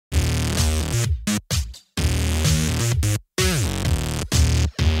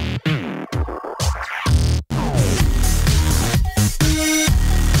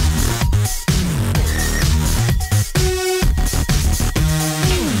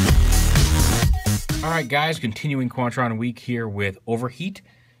Alright guys, continuing Quantron week here with Overheat,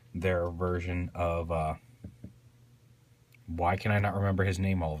 their version of, why can I not remember his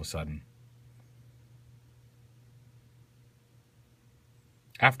name all of a sudden?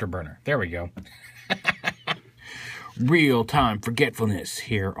 Afterburner, there we go. Real-time forgetfulness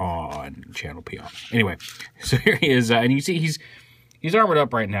here on Channel peaugh. Anyway, so here he is, and you see he's armored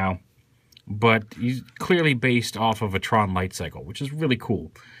up right now, but he's clearly based off of a Tron light cycle, which is really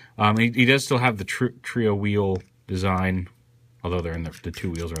cool. He does still have the trio wheel design, although they're in the two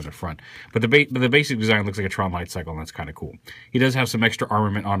wheels are in the front. But the basic design looks like a Tron light cycle, and that's kind of cool. He does have some extra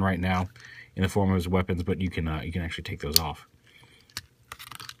armament on right now in the form of his weapons, but you can actually take those off.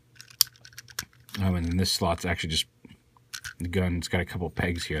 And then this slot's actually just the gun. It's got a couple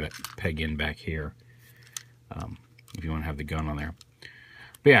pegs here that peg in back here. If you want to have the gun on there.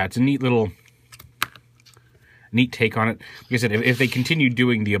 But yeah, it's a neat take on it. Like I said, if they continue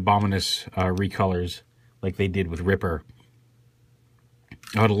doing the Abominous recolors like they did with Ripper,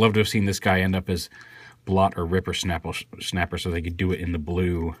 I would have loved to have seen this guy end up as Blot or Ripper Snapper so they could do it in the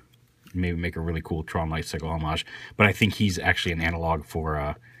blue, maybe make a really cool Tron Light Cycle homage. But I think he's actually an analog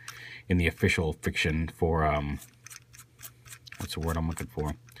for, in the official fiction for, what's the word I'm looking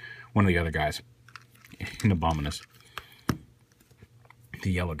for? One of the other guys in Abominous.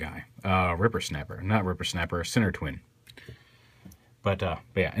 The yellow guy. Ripper Snapper. Not Ripper Snapper, Sinner Twin. But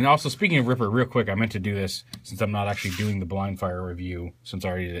yeah. And also, speaking of Ripper, real quick, I meant to do this since I'm not actually doing the Blind Fire review, since I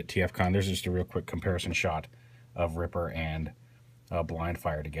already did it at TFCon. There's just a real quick comparison shot of Ripper and Blind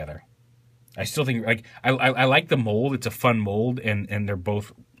Fire together. I still think, like, I like the mold. It's a fun mold, and they're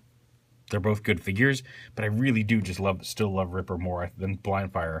both good figures, but I really do just still love Ripper more than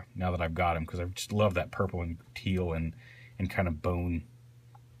Blind Fire now that I've got him, because I just love that purple and teal and kind of bone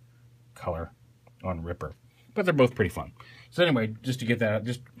color on Ripper. But they're both pretty fun. So anyway, just to get that,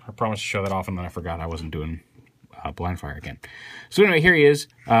 I promised to show that off, and then I forgot I wasn't doing Blind Fire again. So anyway, here he is,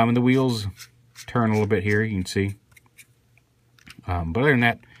 and the wheels turn a little bit here, you can see. But other than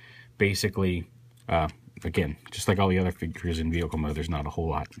that, basically, again, just like all the other figures in vehicle mode, there's not a whole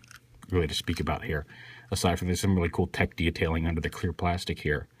lot really to speak about here, aside from there's some really cool tech detailing under the clear plastic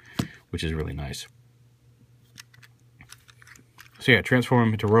here, which is really nice. So yeah, transform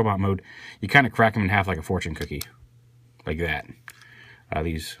him into robot mode. You kind of crack him in half like a fortune cookie, like that.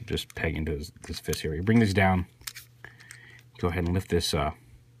 These just peg into this fist here. You bring these down, go ahead and lift this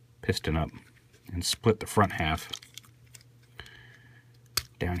piston up, and split the front half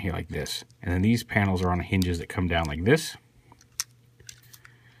down here like this. And then these panels are on hinges that come down like this.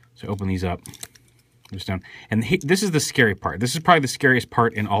 So open these up, just down. And this is the scary part. This is probably the scariest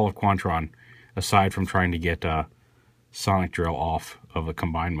part in all of Quantron, aside from trying to get Sonic Drill off of the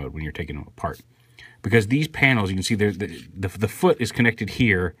combined mode when you're taking them apart. Because these panels, you can see the foot is connected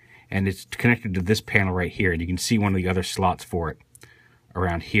here, and it's connected to this panel right here, and you can see one of the other slots for it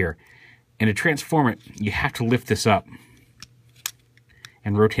around here. And to transform it, you have to lift this up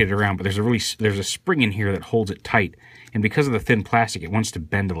and rotate it around, but there's a spring in here that holds it tight, and because of the thin plastic, it wants to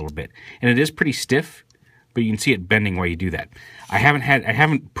bend a little bit. And it is pretty stiff, but you can see it bending while you do that. I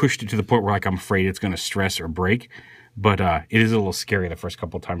haven't pushed it to the point where, like, I'm afraid it's going to stress or break, but it is a little scary the first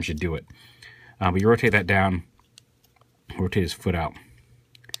couple of times you do it. But you rotate that down, rotate his foot out.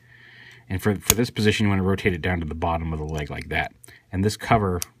 And for this position, you want to rotate it down to the bottom of the leg like that. And this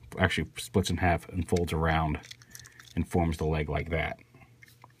cover actually splits in half and folds around and forms the leg like that.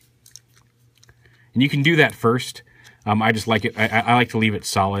 And you can do that first. I just like it. I like to leave it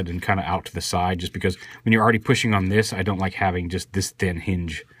solid and kind of out to the side, just because when you're already pushing on this, I don't like having just this thin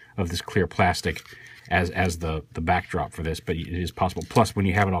hinge of this clear plastic as the backdrop for this, but it is possible. Plus, when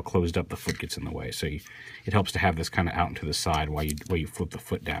you have it all closed up, the foot gets in the way, so it helps to have this kind of out and to the side while you flip the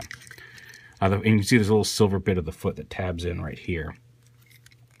foot down. And you can see there's a little silver bit of the foot that tabs in right here.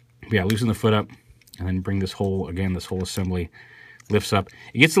 But yeah, loosen the foot up, and then bring this whole assembly lifts up.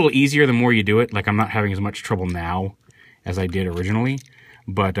 It gets a little easier the more you do it. Like, I'm not having as much trouble now as I did originally,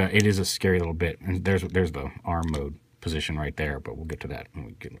 but it is a scary little bit. And there's the arm mode position right there, but we'll get to that when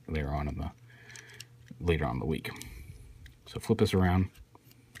we get later on in the week. So flip this around,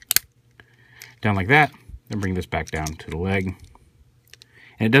 down like that, then bring this back down to the leg.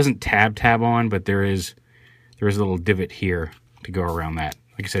 And it doesn't tab on, but there is a little divot here to go around that.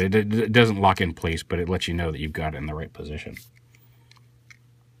 Like I said, it doesn't lock in place, but it lets you know that you've got it in the right position.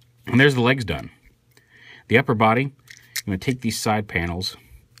 And there's the legs done. The upper body, I'm going to take these side panels,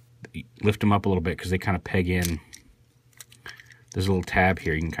 lift them up a little bit because they kind of peg in. There's a little tab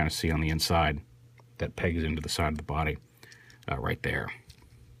here you can kind of see on the inside that pegs into the side of the body right there.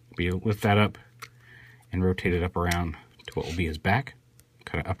 But you lift that up and rotate it up around to what will be his back,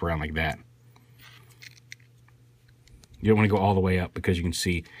 kind of up around like that. You don't want to go all the way up, because you can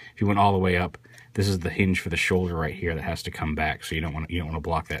see if you went all the way up, this is the hinge for the shoulder right here that has to come back. So you don't want to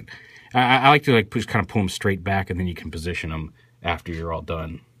block that. I like to kind of pull them straight back, and then you can position them after you're all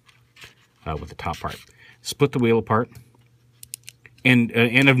done with the top part. Split the wheel apart. And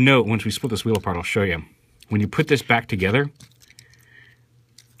of note, once we split this wheel apart, I'll show you. When you put this back together,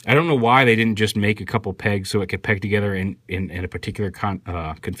 I don't know why they didn't just make a couple pegs so it could peg together in a particular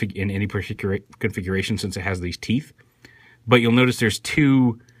in any particular configuration, since it has these teeth. But you'll notice there's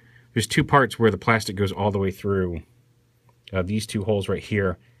two parts where the plastic goes all the way through. These two holes right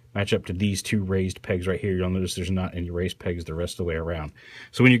here match up to these two raised pegs right here. You'll notice there's not any raised pegs the rest of the way around.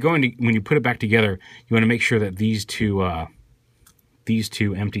 So when you put it back together, you want to make sure that these two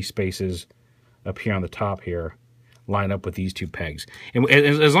empty spaces up here on the top here line up with these two pegs. And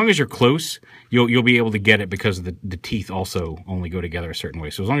as long as you're close, you'll be able to get it, because the teeth also only go together a certain way.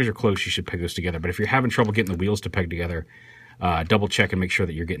 So as long as you're close, you should peg those together. But if you're having trouble getting the wheels to peg together, double check and make sure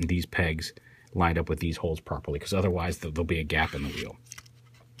that you're getting these pegs lined up with these holes properly, because otherwise there'll be a gap in the wheel.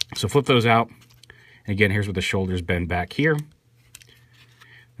 So flip those out. And again, here's where the shoulders bend back here.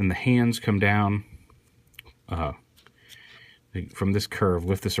 Then the hands come down from this curve,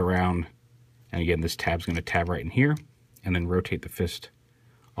 lift this around. And again, this tab's going to tab right in here, and then rotate the fist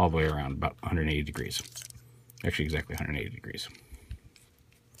all the way around about 180 degrees. Actually, exactly 180 degrees.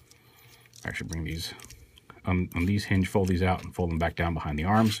 I should bring these on these hinge, fold these out and fold them back down behind the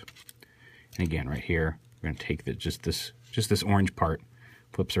arms. And again, right here, we're going to take just this orange part,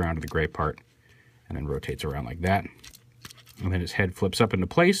 flips around to the gray part, and then rotates around like that. And then his head flips up into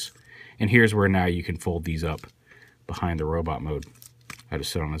place. And here's where now you can fold these up behind the robot mode. I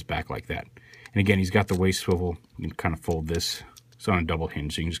just sit on his back like that. And again, he's got the waist swivel. You can kind of fold this. It's on a double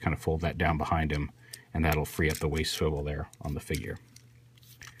hinge, so you can just kind of fold that down behind him, and that'll free up the waist swivel there on the figure.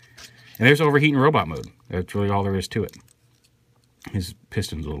 And there's overheat in robot mode. That's really all there is to it. His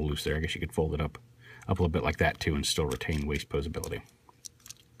piston's a little loose there. I guess you could fold it up a little bit like that too, and still retain waist posability.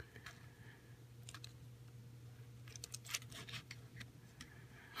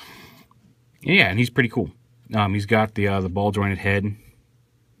 Yeah, and he's pretty cool. He's got the ball jointed head.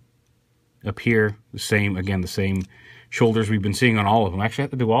 Up here, the same shoulders we've been seeing on all of them. Actually, I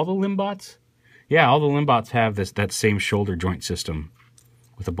have to do all the Limbots? Yeah, all the Limbots have that same shoulder joint system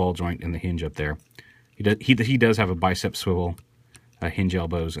with a ball joint and the hinge up there. He does have a bicep swivel, hinge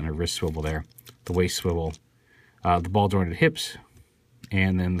elbows, and a wrist swivel there. The waist swivel, the ball jointed hips,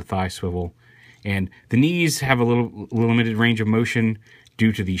 and then the thigh swivel. And the knees have a little limited range of motion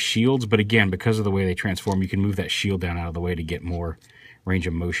due to these shields, but again, because of the way they transform, you can move that shield down out of the way to get more range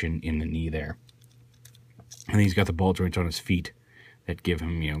of motion in the knee there. And then he's got the ball joints on his feet that give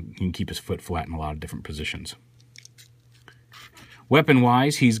him, he can keep his foot flat in a lot of different positions.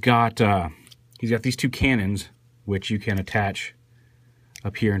 Weapon-wise, he's got these two cannons, which you can attach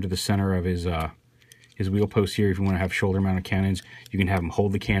up here into the center of his wheel post here. If you want to have shoulder-mounted cannons, you can have him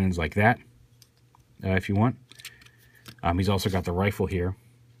hold the cannons like that, if you want. He's also got the rifle here.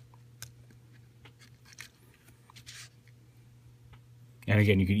 And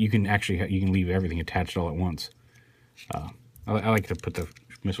again, you can leave everything attached all at once. I like to put the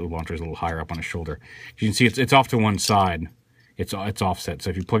missile launchers a little higher up on his shoulder. You can see it's off to one side. It's offset. So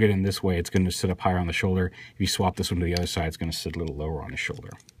if you plug it in this way, it's going to sit up higher on the shoulder. If you swap this one to the other side, it's going to sit a little lower on his shoulder.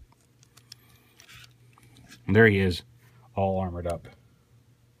 And there he is, all armored up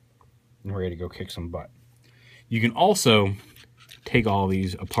and ready to go kick some butt. You can also take all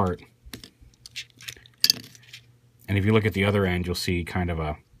these apart. And if you look at the other end, you'll see kind of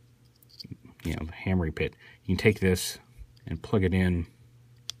a, the hammery pit. You can take this and plug it in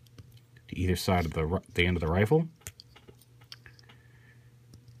to either side of the end of the rifle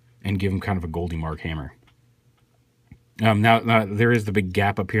and give him kind of a Goldie Mark hammer. Now there is the big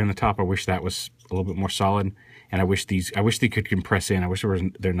gap up here in the top. I wish that was a little bit more solid, and I wish they could compress in. I wish there was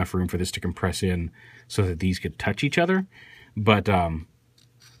enough room for this to compress in so that these could touch each other. But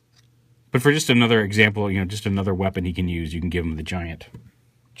for just another example, just another weapon he can use, you can give him the giant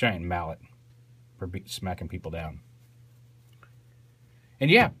mallet for smacking people down. And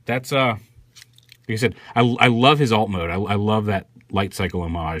yeah, that's like I said, I love his alt mode. I love that light cycle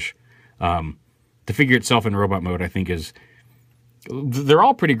homage. The figure itself in robot mode, I think, they're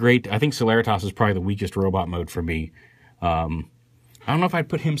all pretty great. I think Celeritas is probably the weakest robot mode for me. I don't know if I'd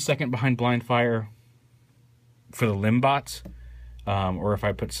put him second behind Blind Fire for the Limbots. Or if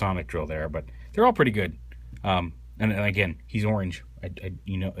I put Sonic Drill there, but they're all pretty good. And again, he's orange. And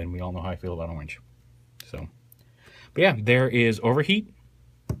we all know how I feel about orange. So, but yeah, there is Overheat,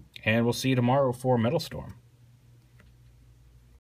 and we'll see you tomorrow for Metal Storm.